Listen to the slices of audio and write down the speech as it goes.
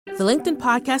The LinkedIn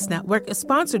Podcast Network is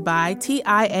sponsored by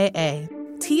TIAA.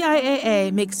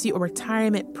 TIAA makes you a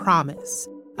retirement promise,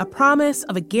 a promise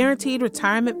of a guaranteed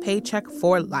retirement paycheck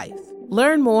for life.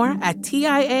 Learn more at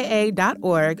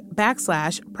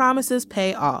TIAA.org/promises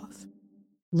pay off.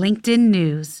 LinkedIn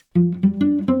News.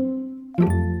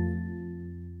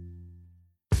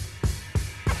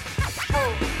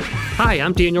 Hi,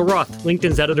 I'm Daniel Roth,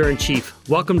 LinkedIn's editor-in-chief.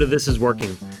 Welcome to This Is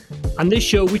Working. On this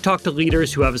show, we talk to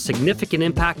leaders who have a significant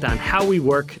impact on how we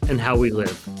work and how we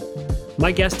live.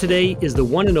 My guest today is the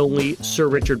one and only Sir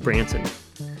Richard Branson.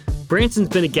 Branson's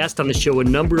been a guest on the show a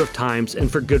number of times, and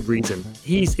for good reason.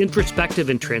 He's introspective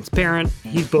and transparent.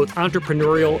 He's both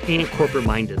entrepreneurial and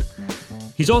corporate-minded.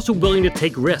 He's also willing to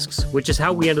take risks, which is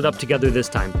how we ended up together this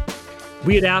time.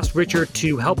 We had asked Richard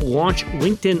to help launch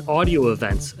LinkedIn audio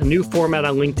events, a new format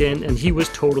on LinkedIn, and he was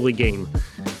totally game.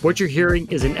 What you're hearing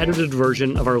is an edited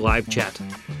version of our live chat.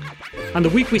 On the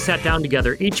week we sat down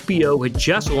together, HBO had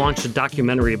just launched a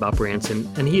documentary about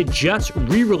Branson, and he had just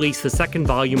re-released the second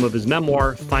volume of his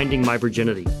memoir, Finding My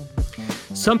Virginity.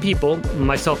 Some people,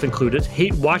 myself included,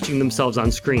 hate watching themselves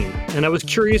on screen, and I was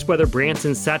curious whether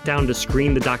Branson sat down to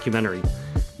screen the documentary.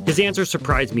 His answer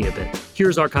surprised me a bit.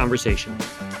 Here's our conversation.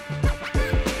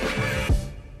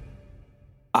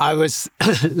 I was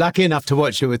lucky enough to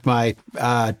watch it with my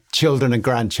children and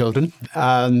grandchildren,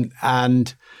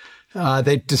 and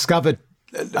they discovered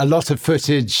a lot of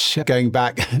footage going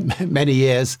back many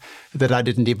years that I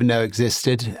didn't even know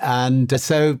existed. And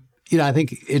so, I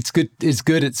think it's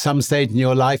good at some stage in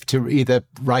your life to either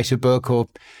write a book or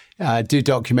do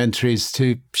documentaries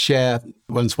to share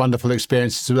one's wonderful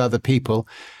experiences with other people.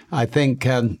 I think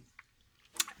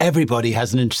everybody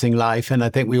has an interesting life, and I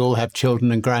think we all have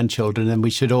children and grandchildren, and we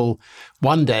should all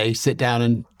one day sit down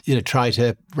and try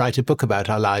to write a book about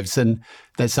our lives. And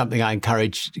that's something I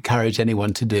encourage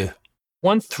anyone to do.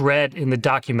 One thread in the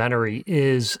documentary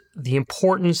is the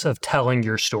importance of telling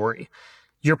your story.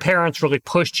 Your parents really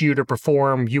pushed you to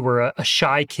perform. You were a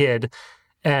shy kid.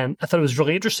 And I thought it was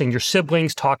really interesting. Your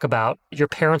siblings talk about your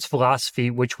parents'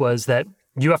 philosophy, which was that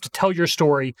you have to tell your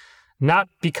story not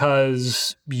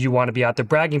because you want to be out there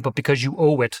bragging, but because you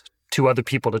owe it to other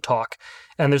people to talk.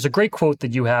 And there's a great quote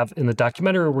that you have in the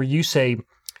documentary where you say,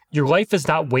 your life is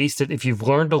not wasted if you've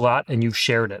learned a lot and you've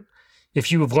shared it.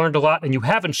 If you have learned a lot and you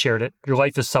haven't shared it, your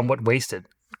life is somewhat wasted.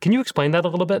 Can you explain that a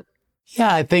little bit?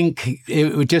 Yeah, I think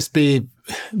it would just be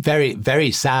very,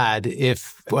 very sad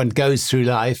if one goes through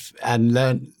life and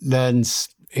learns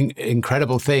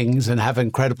incredible things and have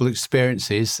incredible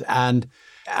experiences, and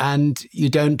you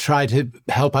don't try to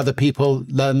help other people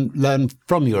learn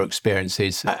from your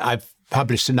experiences. I've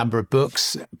published a number of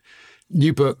books.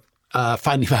 New book,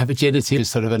 Finding My Virginity, is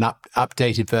sort of an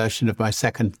updated version of my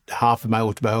second half of my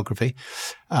autobiography.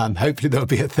 Hopefully there'll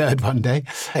be a third one day.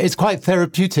 It's quite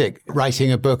therapeutic writing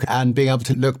a book and being able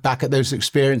to look back at those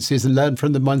experiences and learn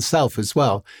from them oneself as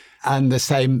well. And the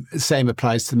same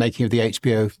applies to the making of the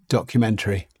HBO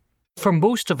documentary. For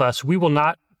most of us, we will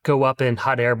not go up in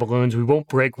hot air balloons. We won't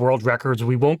break world records.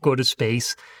 We won't go to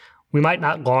space. We might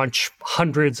not launch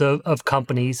hundreds of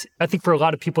companies. I think for a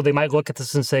lot of people, they might look at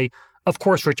this and say, of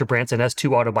course, Richard Branson has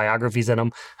 2 autobiographies in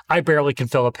him. I barely can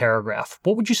fill a paragraph.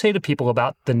 What would you say to people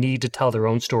about the need to tell their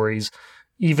own stories,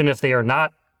 even if they are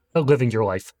not living your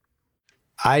life?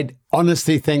 I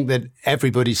honestly think that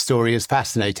everybody's story is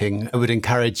fascinating. I would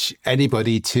encourage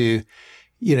anybody to,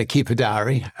 keep a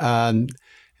diary.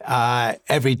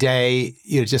 Every day,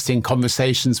 just in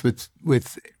conversations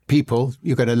with people,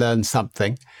 you're going to learn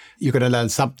something. You're going to learn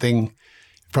something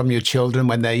from your children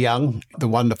when they're young, the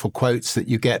wonderful quotes that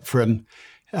you get from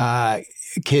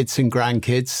kids and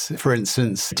grandkids. For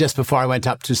instance, just before I went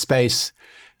up to space,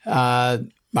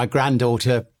 my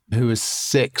granddaughter, who was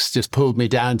 6, just pulled me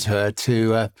down to her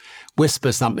to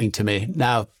whisper something to me.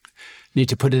 Now, need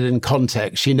to put it in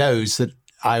context. She knows that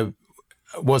I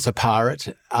was a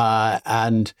pirate,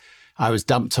 and I was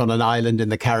dumped on an island in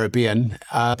the Caribbean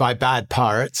by bad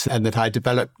pirates, and that I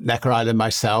developed Necker Island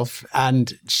myself.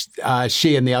 And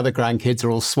she and the other grandkids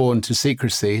are all sworn to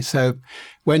secrecy. So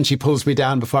when she pulls me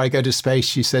down before I go to space,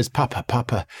 she says,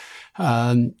 Papa,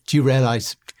 do you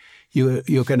realize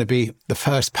you're going to be the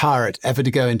first pirate ever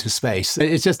to go into space?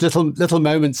 It's just little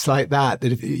moments like that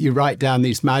if you write down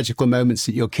these magical moments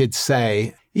that your kids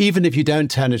say, even if you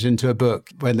don't turn it into a book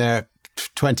when they're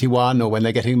 21 or when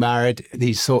they're getting married,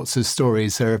 these sorts of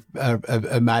stories are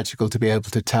magical to be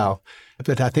able to tell.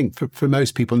 But I think for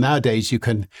most people nowadays, you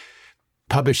can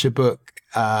publish a book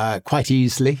quite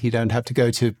easily. You don't have to go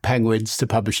to Penguins to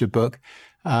publish a book.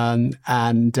 And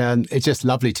it's just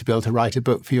lovely to be able to write a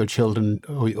book for your children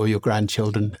or your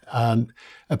grandchildren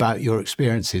about your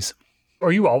experiences.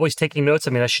 Are you always taking notes?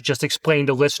 I mean, I should just explain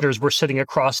to listeners, we're sitting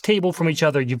across table from each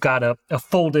other. You've got a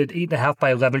folded 8.5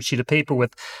 by 11 sheet of paper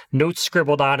with notes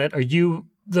scribbled on it. Are you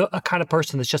a kind of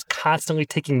person that's just constantly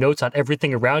taking notes on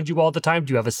everything around you all the time?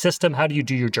 Do you have a system? How do you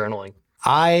do your journaling?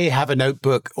 I have a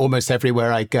notebook almost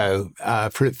everywhere I go.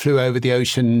 Flew over the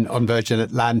ocean on Virgin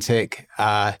Atlantic.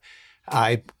 I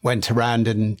went around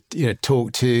and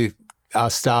talked to our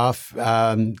staff,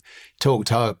 talked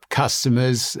to our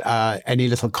customers. Any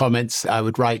little comments I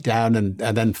would write down and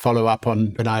then follow up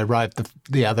on when I arrived at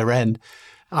the other end.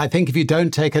 I think if you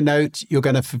don't take a note, you're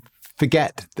going to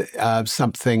forget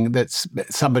something that's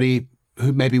somebody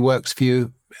who maybe works for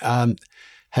you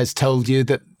has told you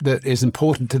that is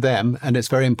important to them, and it's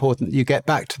very important that you get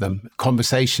back to them.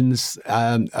 Conversations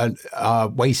are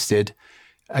wasted,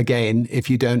 again, if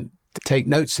you don't take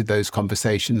notes of those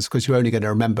conversations, because you're only going to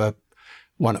remember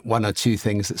one or two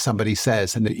things that somebody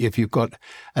says. And if you've got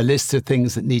a list of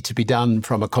things that need to be done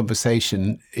from a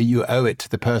conversation, you owe it to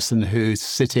the person who's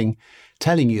sitting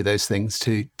telling you those things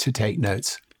to take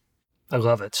notes. I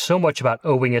love it. So much about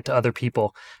owing it to other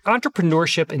people.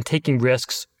 Entrepreneurship and taking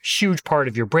risks, huge part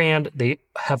of your brand. They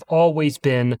have always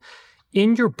been.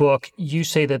 In your book, you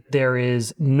say that there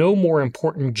is no more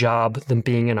important job than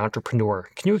being an entrepreneur.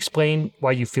 Can you explain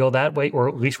why you feel that way, or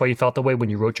at least why you felt that way when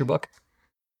you wrote your book?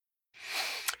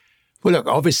 Well, look,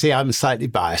 obviously I'm slightly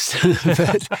biased,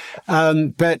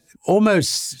 but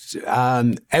almost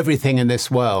everything in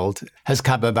this world has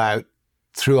come about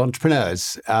through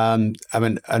entrepreneurs. An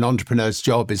entrepreneur's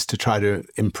job is to try to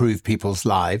improve people's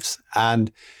lives.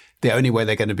 And the only way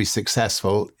they're going to be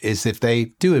successful is if they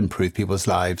do improve people's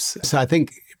lives. So I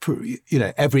think,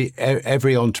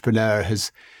 every entrepreneur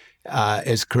has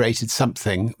created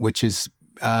something which is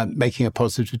making a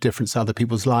positive difference in other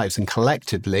people's lives. And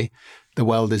collectively, the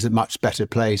world is a much better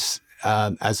place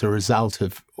as a result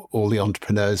of all the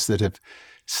entrepreneurs that have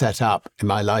set up in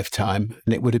my lifetime.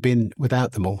 And it would have been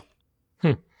without them all.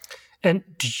 And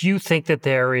do you think that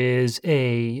there is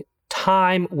a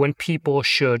time when people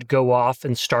should go off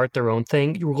and start their own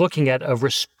thing? You're looking at a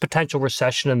potential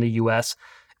recession in the U.S.,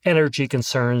 energy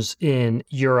concerns in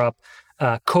Europe,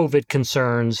 COVID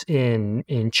concerns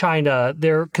in China.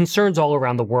 There are concerns all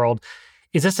around the world.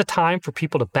 Is this a time for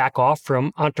people to back off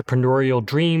from entrepreneurial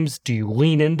dreams? Do you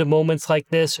lean into moments like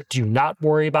this? Or do you not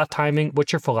worry about timing?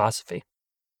 What's your philosophy?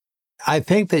 I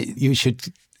think that you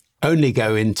should only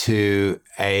go into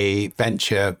a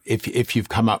venture if you've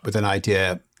come up with an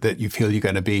idea that you feel you're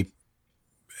going to be,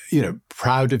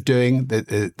 proud of doing, that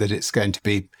it's going to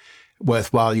be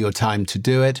worthwhile your time to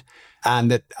do it, and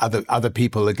that other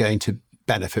people are going to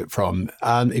benefit from.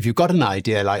 If you've got an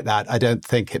idea like that, I don't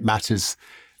think it matters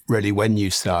really when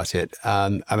you start it.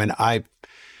 I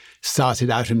started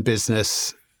out in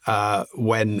business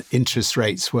when interest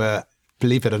rates were,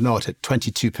 believe it or not, at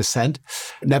 22%.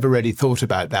 Never really thought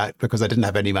about that because I didn't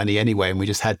have any money anyway, and we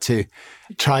just had to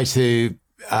try to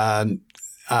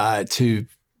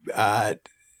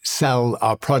sell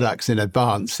our products in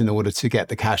advance in order to get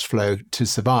the cash flow to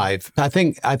survive. I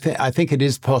think it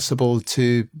is possible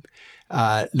to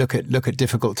look at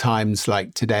difficult times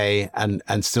like today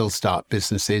and still start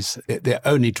businesses. The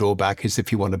only drawback is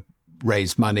if you want to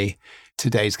raise money,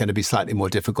 today is going to be slightly more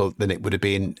difficult than it would have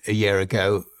been a year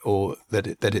ago, or that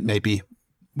it maybe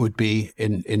would be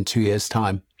in 2 years'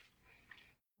 time.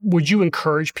 Would you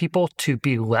encourage people to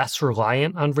be less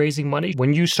reliant on raising money?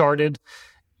 When you started,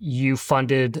 you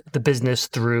funded the business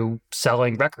through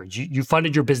selling records. You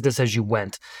funded your business as you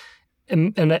went.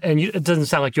 And it doesn't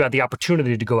sound like you had the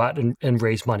opportunity to go out and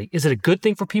raise money. Is it a good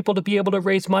thing for people to be able to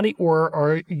raise money,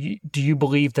 or do you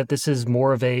believe that this is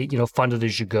more of a funded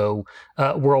as you go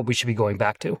world we should be going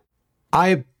back to?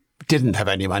 I didn't have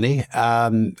any money. I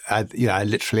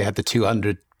literally had the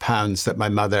 £200 that my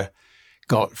mother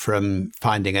got from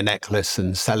finding a necklace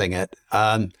and selling it,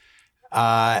 and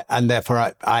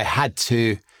therefore I had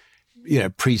to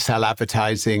pre-sell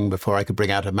advertising before I could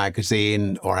bring out a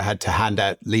magazine, or I had to hand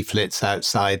out leaflets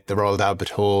outside the Royal Albert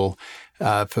Hall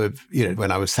for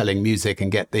when I was selling music,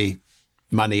 and get the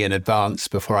money in advance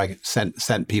before I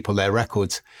sent people their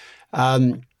records.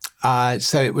 So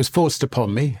it was forced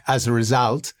upon me. As a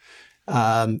result,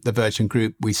 the Virgin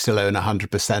Group we still own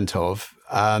 100% of,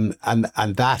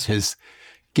 and that has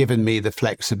given me the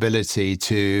flexibility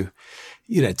to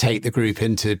take the group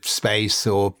into space,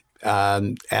 or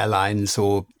airlines,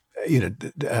 or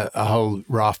a whole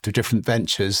raft of different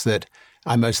ventures that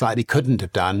I most likely couldn't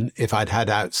have done if I'd had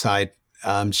outside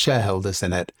shareholders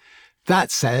in it.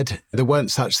 That said, there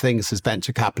weren't such things as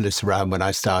venture capitalists around when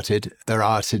I started. There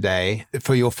are today.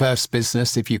 For your first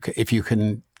business, if you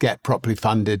can get properly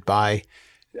funded by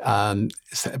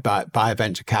by a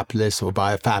venture capitalist or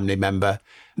by a family member,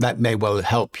 that may well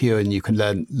help you, and you can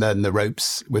learn the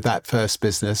ropes with that first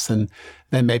business. And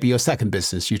then maybe your second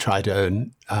business, you try to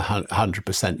own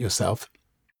 100% yourself.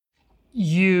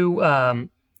 You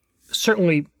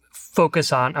certainly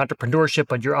focus on entrepreneurship,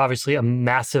 but you're obviously a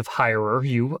massive hirer.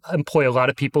 You employ a lot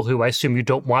of people who I assume you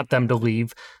don't want them to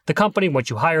leave the company once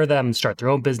you hire them and start their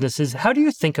own businesses. How do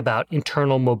you think about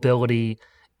internal mobility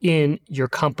in your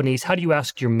companies? How do you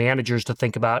ask your managers to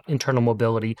think about internal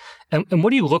mobility? And what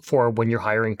do you look for when you're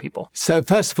hiring people? So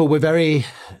first of all, we're very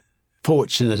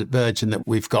fortunate at Virgin that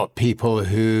we've got people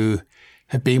who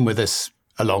have been with us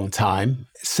a long time.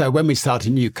 So when we start a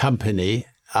new company,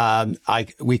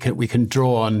 we can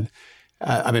draw on,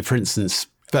 for instance,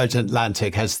 Virgin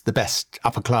Atlantic has the best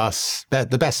upper class,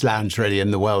 the best lounge really in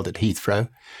the world at Heathrow.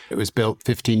 It was built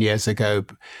 15 years ago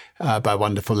by a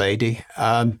wonderful lady.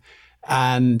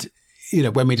 And,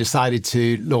 when we decided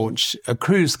to launch a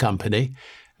cruise company,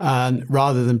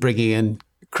 rather than bringing in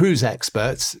cruise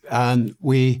experts,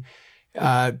 we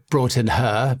brought in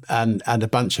her and a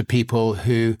bunch of people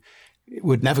who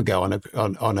would never go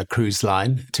on a cruise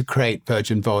line to create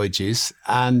Virgin Voyages.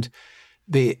 And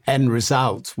the end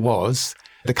result was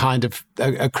the kind of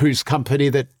a cruise company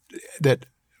that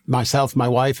myself, my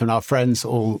wife, and our friends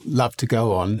all love to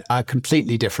go on, are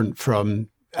completely different from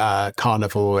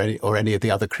Carnival or any of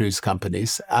the other cruise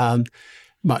companies.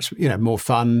 Much more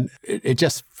fun. It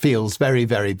just feels very,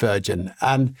 very Virgin.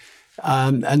 And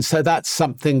so that's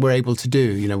something we're able to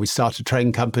do. We start a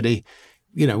train company.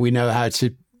 We know how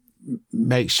to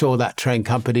make sure that train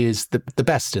company is the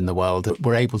best in the world.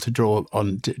 We're able to draw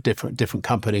on different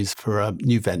companies for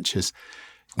new ventures.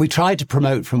 We try to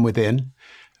promote from within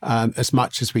as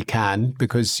much as we can,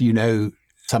 because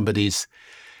somebody's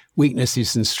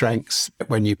weaknesses and strengths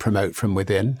when you promote from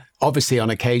within. Obviously, on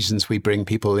occasions, we bring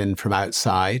people in from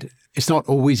outside. It's not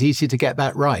always easy to get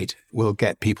that right. We'll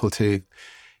get people to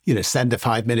send a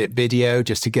 5-minute video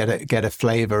just to get a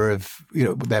flavor of,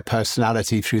 their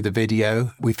personality through the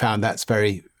video. We found that's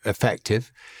very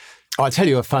effective. I'll tell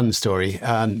you a fun story.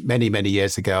 Many, many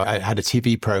years ago, I had a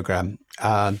TV program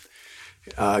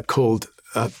called,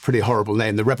 a pretty horrible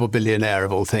name, The Rebel Billionaire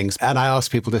of all things. And I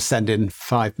asked people to send in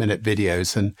 5-minute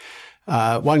videos. And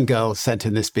one girl sent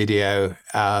in this video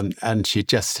and she'd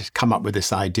just come up with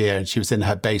this idea, and she was in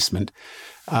her basement.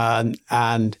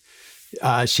 And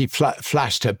she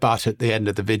flashed her butt at the end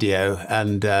of the video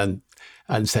and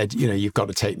said, you've got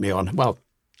to take me on. Well,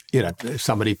 if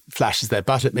somebody flashes their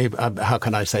butt at me, how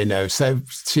can I say no? So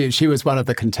she was one of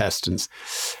the contestants.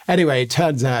 Anyway, it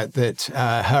turns out that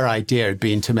her idea had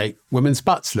been to make women's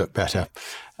butts look better.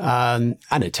 And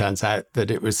it turns out that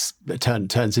it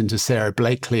turns into Sarah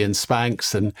Blakely and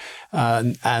Spanx,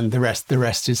 and the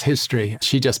rest is history.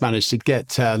 She just managed to get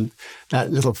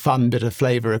that little fun bit of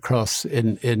flavor across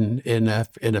in a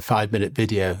 5-minute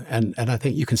video, and I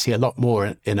think you can see a lot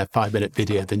more in a 5-minute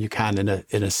video than you can in a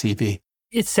CV.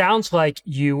 It sounds like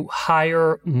you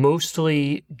hire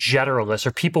mostly generalists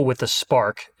or people with a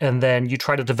spark, and then you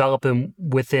try to develop them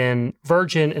within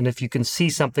Virgin. And if you can see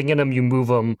something in them, you move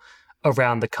them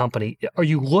around the company. Are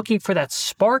you looking for that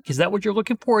spark? Is that what you're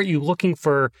looking for? Or are you looking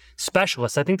for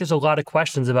specialists? I think there's a lot of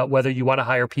questions about whether you want to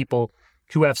hire people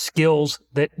who have skills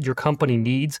that your company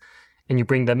needs and you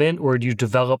bring them in, or do you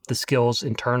develop the skills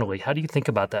internally? How do you think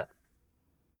about that?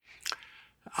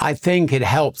 I think it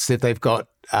helps if they've got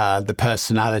the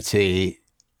personality,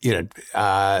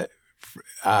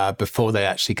 before they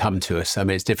actually come to us. I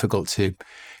mean, it's difficult to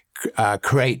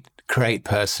create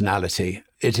personality.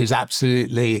 It is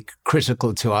absolutely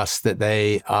critical to us that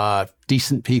they are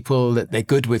decent people, that they're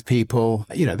good with people.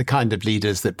 The kind of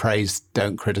leaders that praise,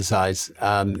 don't criticize,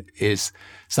 is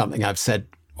something I've said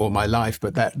all my life,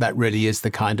 but that really is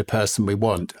the kind of person we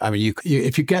want. I mean,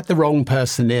 if you get the wrong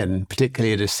person in,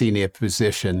 particularly at a senior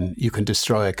position, you can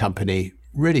destroy a company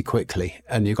really quickly.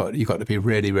 And you've got to be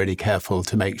really, really careful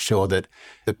to make sure that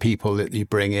the people that you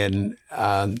bring in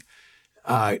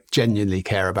genuinely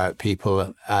care about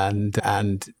people and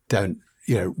don't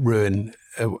ruin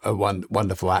a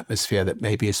wonderful atmosphere that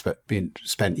maybe has been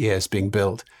spent years being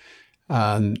built.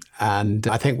 And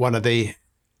I think one of the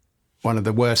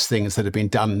worst things that have been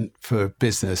done for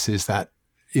business is that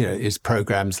is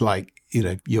programs like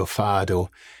You're Fired, or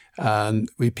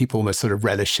people almost sort of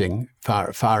relishing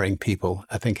firing people.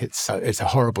 I think it's a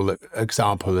horrible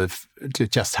example of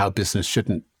just how business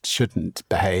shouldn't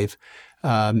behave.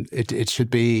 It should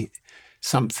be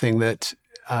something that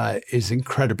is an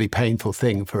incredibly painful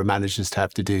thing for managers to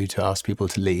have to do, to ask people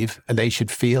to leave, and they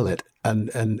should feel it, and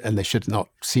they should not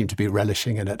seem to be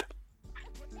relishing in it.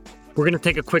 We're going to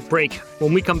take a quick break.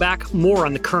 When we come back, more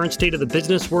on the current state of the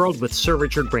business world with Sir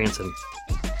Richard Branson.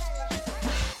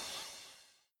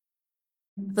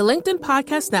 The LinkedIn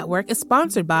Podcast Network is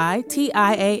sponsored by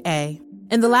TIAA.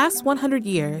 In the last 100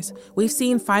 years, we've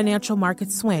seen financial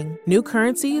markets swing, new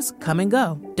currencies come and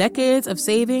go, decades of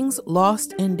savings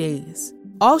lost in days,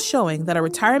 all showing that a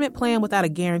retirement plan without a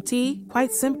guarantee,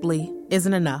 quite simply,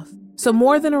 isn't enough. So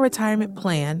more than a retirement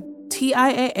plan,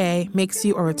 TIAA makes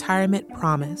you a retirement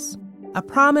promise. A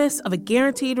promise of a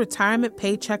guaranteed retirement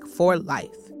paycheck for life.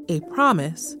 A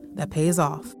promise that pays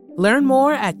off. Learn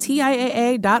more at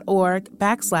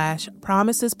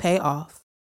TIAA.org/promisespayoff.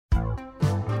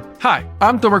 Hi,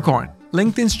 I'm Tomer Cohen,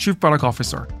 LinkedIn's Chief Product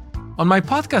Officer. On my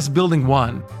podcast, Building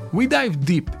One, we dive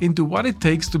deep into what it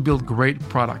takes to build great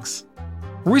products.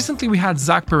 Recently, we had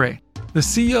Zach Perret, the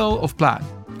CEO of Plaid,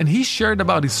 and he shared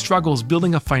about his struggles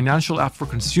building a financial app for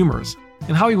consumers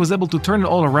and how he was able to turn it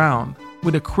all around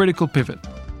with a critical pivot.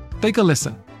 Take a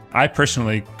listen. I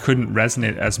personally couldn't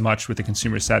resonate as much with the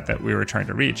consumer set that we were trying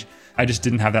to reach. I just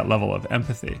didn't have that level of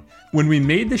empathy. When we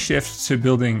made the shift to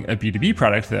building a B2B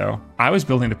product, though, I was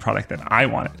building the product that I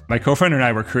wanted. My co-founder and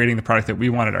I were creating the product that we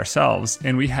wanted ourselves,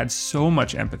 and we had so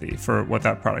much empathy for what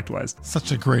that product was.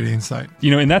 Such a great insight.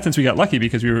 In that sense, we got lucky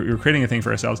because we were creating a thing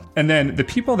for ourselves. And then the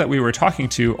people that we were talking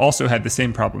to also had the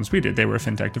same problems we did. They were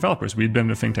fintech developers. We'd been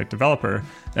a fintech developer.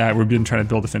 We've been trying to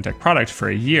build a fintech product for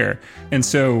a year. And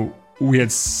so we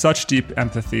had such deep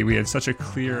empathy. We had such a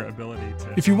clear ability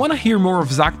to... If you want to hear more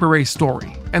of Zach Perret's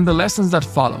story and the lessons that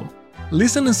follow,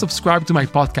 listen and subscribe to my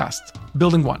podcast,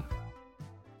 Building One.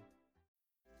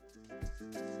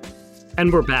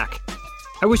 And we're back.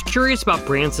 I was curious about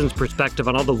Branson's perspective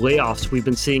on all the layoffs we've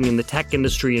been seeing in the tech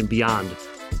industry and beyond.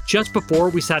 Just before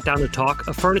we sat down to talk,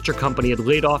 a furniture company had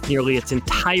laid off nearly its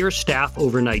entire staff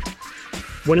overnight.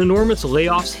 When enormous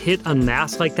layoffs hit en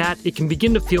masse like that, it can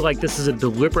begin to feel like this is a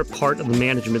deliberate part of the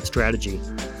management strategy.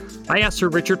 I asked Sir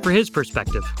Richard for his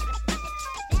perspective.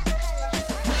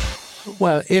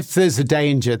 Well, if there's a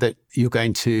danger that you're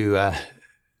going to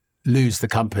lose the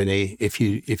company if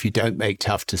you don't make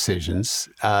tough decisions,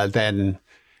 then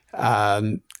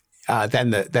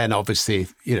obviously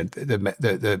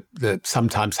the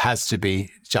sometimes has to be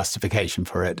justification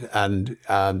for it. And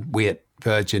we at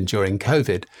Virgin during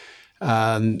COVID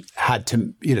had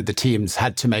to, the teams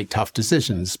had to make tough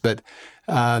decisions, but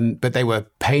they were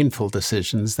painful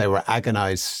decisions. They were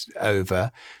agonized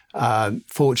over.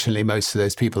 Fortunately, most of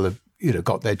those people have,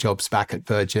 got their jobs back at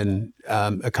Virgin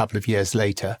a couple of years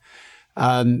later.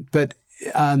 But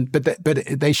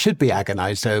they should be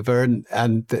agonized over,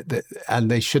 and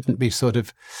they shouldn't be sort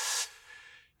of.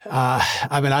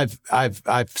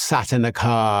 I've sat in a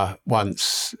car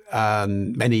once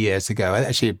many years ago.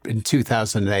 Actually, in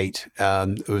 2008,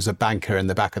 there was a banker in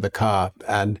the back of the car,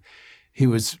 and he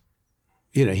was,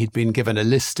 he'd been given a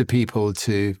list of people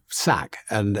to sack,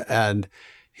 and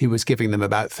he was giving them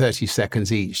about 30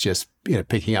 seconds each, just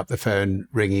picking up the phone,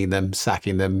 ringing them,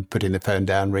 sacking them, putting the phone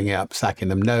down, ringing up, sacking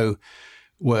them. No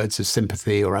words of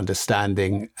sympathy or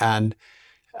understanding, and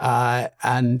I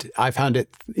found it,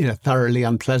 thoroughly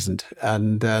unpleasant.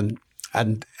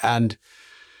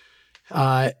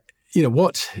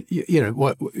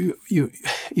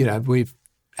 We've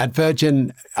at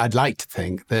Virgin. I'd like to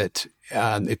think that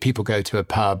if people go to a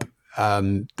pub,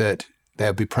 that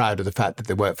they'll be proud of the fact that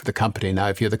they work for the company. Now,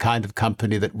 if you're the kind of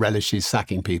company that relishes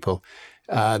sacking people,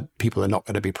 people are not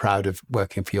going to be proud of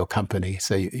working for your company.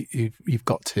 So you've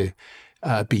got to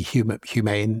be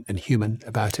humane and human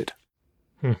about it.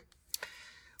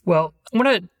 Well, I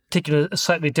want to take you in a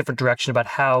slightly different direction about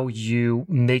how you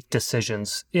make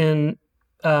decisions. In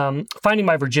Finding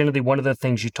My Virginity, one of the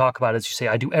things you talk about is you say,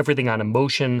 I do everything on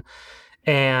emotion.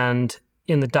 And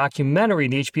in the documentary,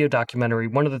 the HBO documentary,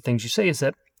 one of the things you say is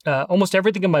that almost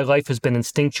everything in my life has been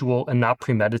instinctual and not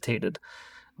premeditated.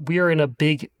 We are in a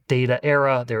big data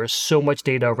era. There is so much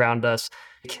data around us.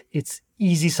 It's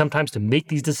easy sometimes to make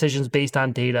these decisions based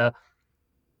on data.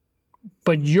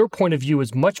 But your point of view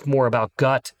is much more about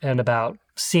gut and about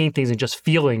seeing things and just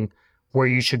feeling where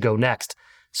you should go next.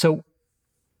 So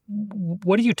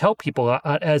what do you tell people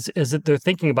as they're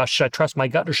thinking about, should I trust my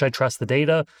gut or should I trust the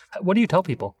data? What do you tell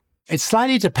people? It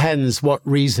slightly depends what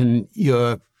reason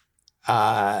you're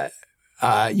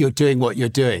doing what you're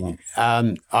doing.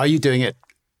 Are you doing it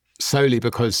solely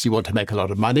because you want to make a lot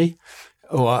of money?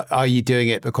 Or are you doing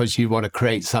it because you want to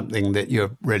create something that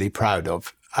you're really proud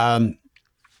of?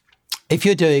 If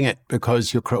you're doing it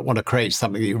because you want to create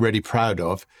something that you're really proud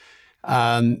of,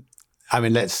 if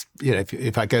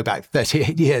I go back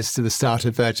 38 years to the start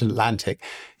of Virgin Atlantic,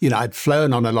 I'd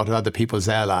flown on a lot of other people's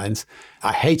airlines.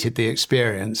 I hated the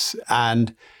experience,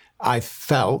 and I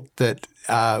felt that,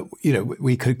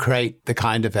 we could create the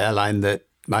kind of airline that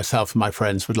myself and my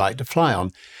friends would like to fly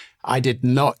on. I did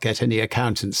not get any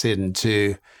accountants in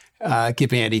to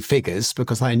give me any figures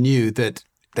because I knew that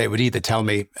they would either tell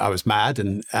me I was mad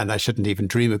and I shouldn't even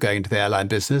dream of going into the airline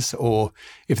business, or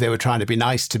if they were trying to be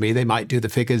nice to me, they might do the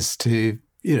figures to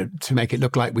make it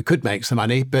look like we could make some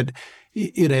money. But,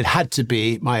 it had to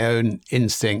be my own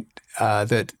instinct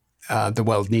that the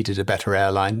world needed a better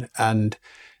airline. And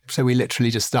so we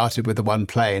literally just started with the one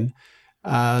plane.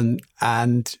 And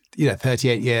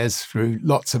 38 years through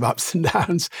lots of ups and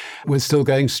downs, we're still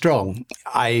going strong.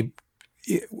 I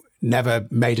never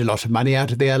made a lot of money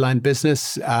out of the airline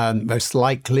business. Most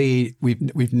likely,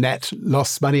 we've net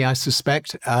lost money, I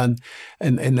suspect,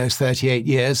 in those 38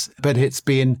 years. But it's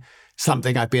been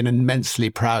something I've been immensely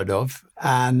proud of,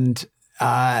 and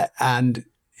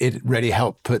it really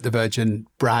helped put the Virgin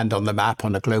brand on the map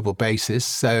on a global basis.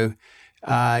 So,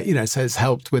 so it's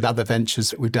helped with other ventures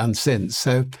that we've done since.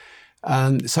 So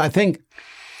I think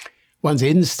one's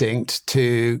instinct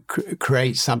to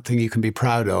create something you can be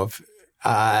proud of.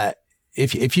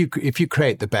 If you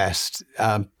create the best,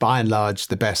 by and large,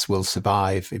 the best will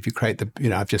survive. If you create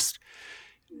I've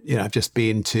just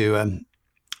been to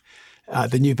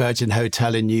the new Virgin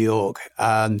Hotel in New York,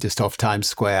 just off Times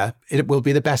Square. It will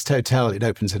be the best hotel. It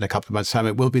opens in a couple of months' time.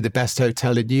 It will be the best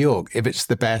hotel in New York. If it's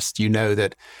the best,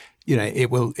 that, it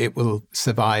will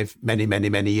survive many, many,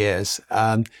 many years.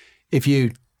 If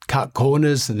you cut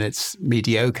corners and it's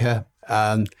mediocre,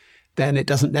 then it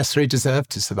doesn't necessarily deserve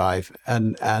to survive.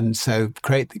 And so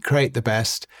create the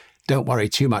best. Don't worry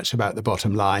too much about the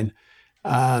bottom line.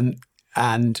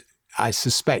 And I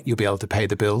suspect you'll be able to pay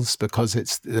the bills because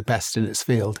it's the best in its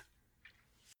field.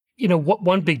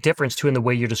 One big difference too in the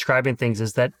way you're describing things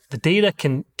is that the data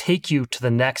can take you to the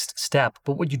next step,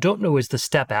 but what you don't know is the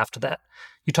step after that.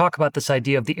 You talk about this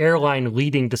idea of the airline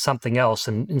leading to something else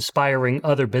and inspiring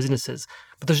other businesses,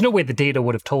 but there's no way the data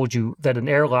would have told you that an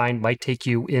airline might take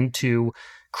you into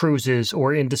cruises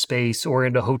or into space or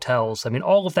into hotels. I mean,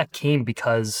 all of that came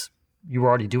because you were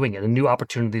already doing it and new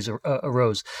opportunities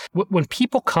arose. When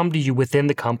people come to you within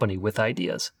the company with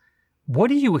ideas, what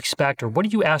do you expect, or what do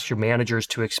you ask your managers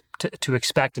to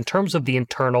expect in terms of the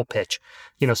internal pitch?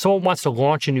 Someone wants to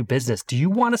launch a new business. Do you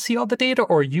want to see all the data,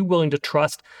 or are you willing to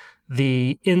trust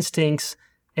the instincts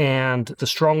and the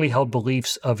strongly held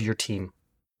beliefs of your team?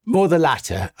 More the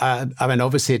latter.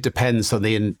 Obviously, it depends on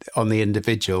the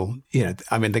individual.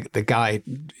 The guy,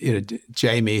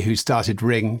 Jamie, who started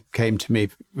Ring, came to me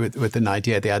with an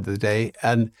idea the other day,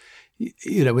 and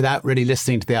without really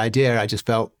listening to the idea, I just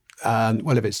felt,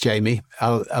 if it's Jamie,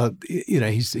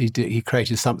 he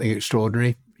created something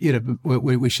extraordinary.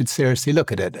 We should seriously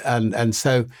look at it, and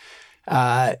so.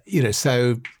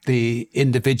 So the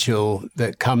individual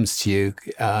that comes to you,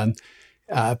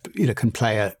 can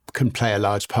play a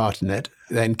large part in it.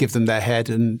 Then give them their head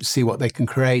and see what they can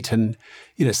create. And,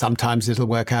 sometimes it'll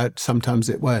work out, sometimes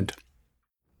it won't.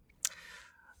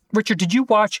 Richard, did you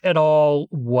watch at all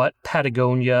what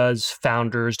Patagonia's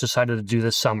founders decided to do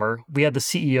this summer? We had the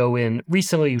CEO in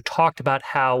recently who talked about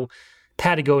how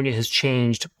Patagonia has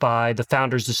changed by the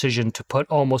founders' decision to put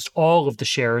almost all of the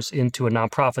shares into a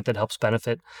nonprofit that helps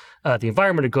benefit the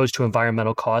environment or goes to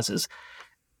environmental causes.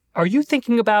 Are you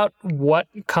thinking about what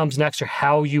comes next or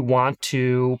how you want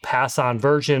to pass on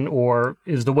Virgin, or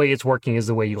is the way it's working is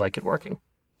the way you like it working?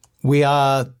 We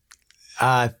are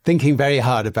thinking very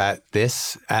hard about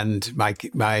this, and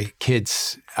my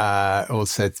kids are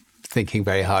also thinking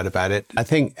very hard about it. I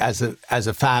think as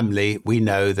a family, we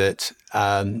know that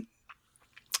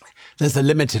there's a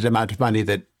limited amount of money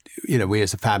that we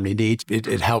as a family need.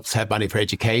 It helps have money for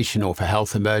education or for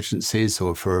health emergencies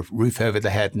or for a roof over the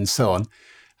head and so on.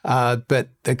 But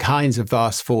the kinds of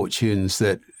vast fortunes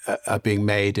that are being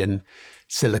made in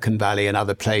Silicon Valley and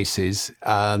other places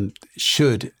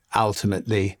should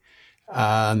ultimately,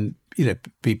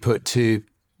 be put to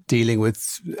dealing with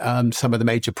some of the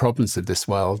major problems of this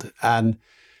world. And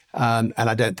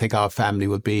I don't think our family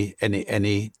would be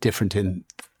any different in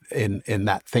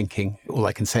that thinking. All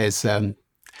I can say is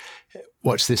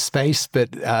watch this space,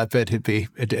 but it'd be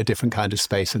a different kind of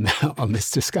space on this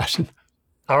discussion.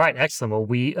 All right, excellent.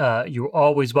 Well, you're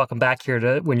always welcome back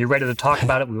here when you're ready to talk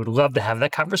about it. We would love to have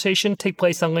that conversation take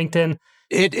place on LinkedIn.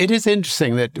 It is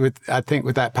interesting that with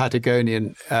that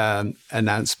Patagonian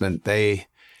announcement, they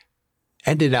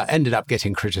ended up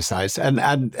getting criticized.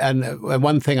 And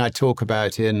one thing I talk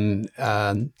about in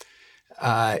the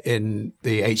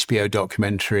HBO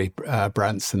documentary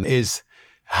Branson is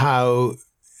how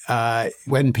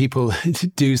when people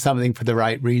do something for the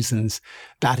right reasons,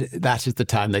 that is the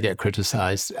time they get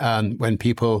criticized. When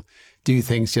people do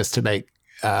things just to make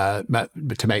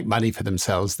money for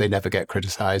themselves, they never get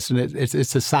criticized. And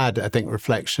it's a sad, I think,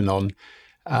 reflection on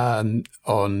the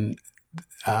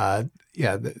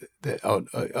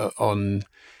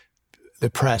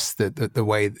press, the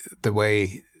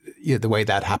way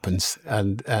that happens.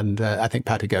 And I think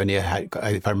Patagonia had,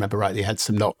 if I remember rightly, had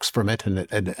some knocks from it.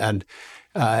 And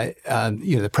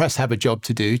the press have a job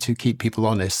to do to keep people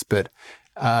honest, but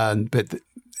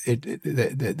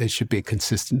they should be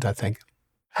consistent, I think.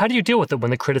 How do you deal with it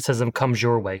when the criticism comes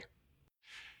your way?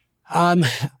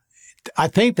 I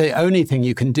think the only thing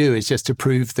you can do is just to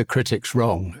prove the critics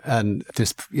wrong and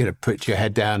just, put your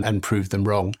head down and prove them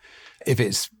wrong. If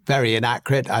it's very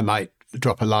inaccurate, I might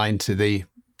drop a line to the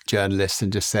journalist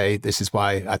and just say, this is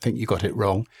why I think you got it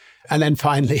wrong. And then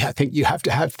finally, I think you have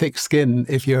to have thick skin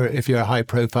if you're a high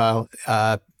profile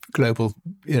global,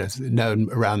 known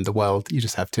around the world. You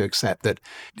just have to accept that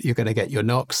you're going to get your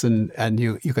knocks and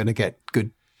you're going to get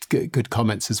good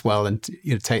comments as well, and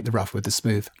take the rough with the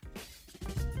smooth.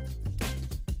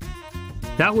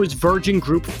 That was Virgin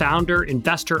Group founder,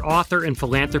 investor, author, and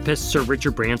philanthropist Sir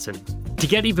Richard Branson. To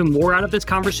get even more out of this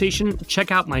conversation,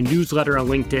 check out my newsletter on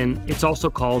LinkedIn. It's also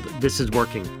called This Is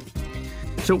Working.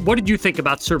 So what did you think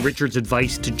about Sir Richard's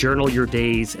advice to journal your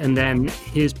days, and then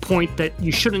his point that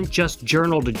you shouldn't just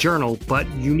journal to journal, but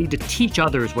you need to teach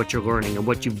others what you're learning and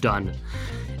what you've done?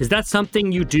 Is that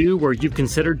something you do or you've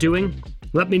considered doing?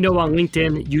 Let me know on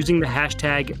LinkedIn using the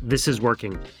hashtag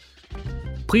 #ThisIsWorking.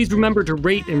 Please remember to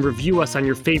rate and review us on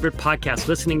your favorite podcast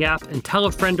listening app and tell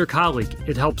a friend or colleague.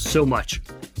 It helps so much.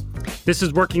 This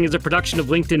is Working is a production of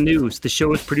LinkedIn News. The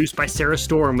show is produced by Sarah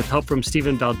Storm with help from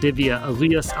Stephen Valdivia,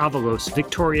 Elias Avalos,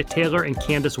 Victoria Taylor, and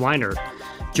Candace Weiner.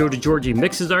 Joe DeGiorgi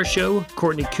mixes our show.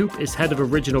 Courtney Coop is head of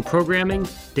original programming.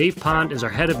 Dave Pond is our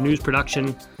head of news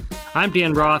production. I'm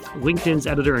Dan Roth, LinkedIn's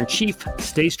editor-in-chief.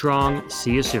 Stay strong.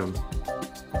 See you soon.